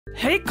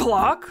Hey,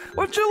 Clock,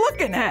 what you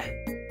looking at?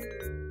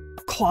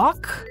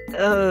 Clock?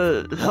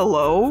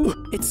 Hello?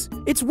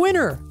 It's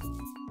Winner!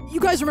 You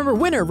guys remember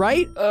Winner,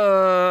 right?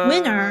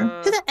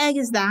 Winner? Who the egg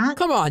is that?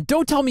 Come on,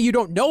 don't tell me you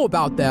don't know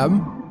about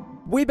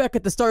them! Way back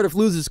at the start of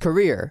Loser's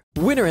career,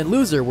 Winner and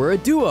Loser were a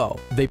duo.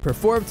 They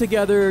performed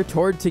together,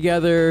 toured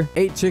together,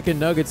 ate chicken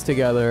nuggets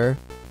together.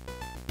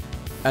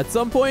 At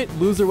some point,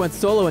 Loser went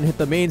solo and hit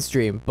the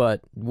mainstream,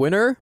 but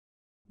Winner?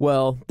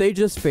 Well, they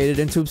just faded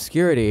into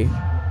obscurity.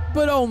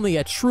 But only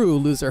a true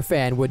Loser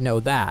fan would know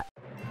that.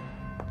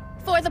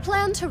 For the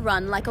plan to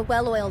run like a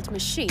well-oiled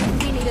machine,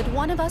 we needed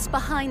one of us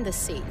behind the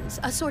scenes,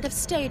 a sort of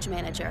stage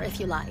manager, if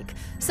you like.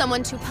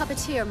 Someone to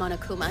puppeteer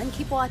Monokuma and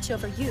keep watch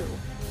over you.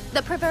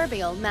 The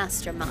proverbial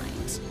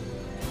mastermind.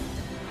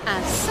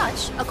 As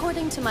such,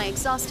 according to my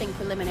exhausting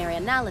preliminary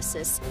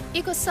analysis,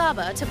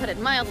 Ikosaba, to put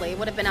it mildly,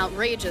 would have been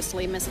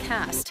outrageously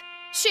miscast.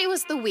 She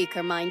was the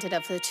weaker-minded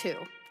of the two.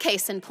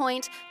 Case in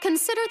point,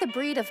 consider the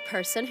breed of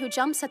person who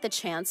jumps at the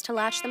chance to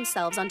latch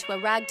themselves onto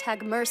a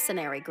ragtag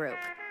mercenary group.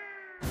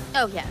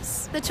 Oh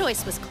yes, the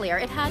choice was clear,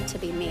 it had to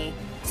be me.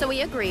 So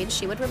we agreed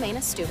she would remain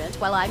a student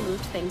while I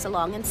moved things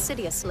along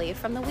insidiously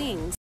from the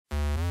wings.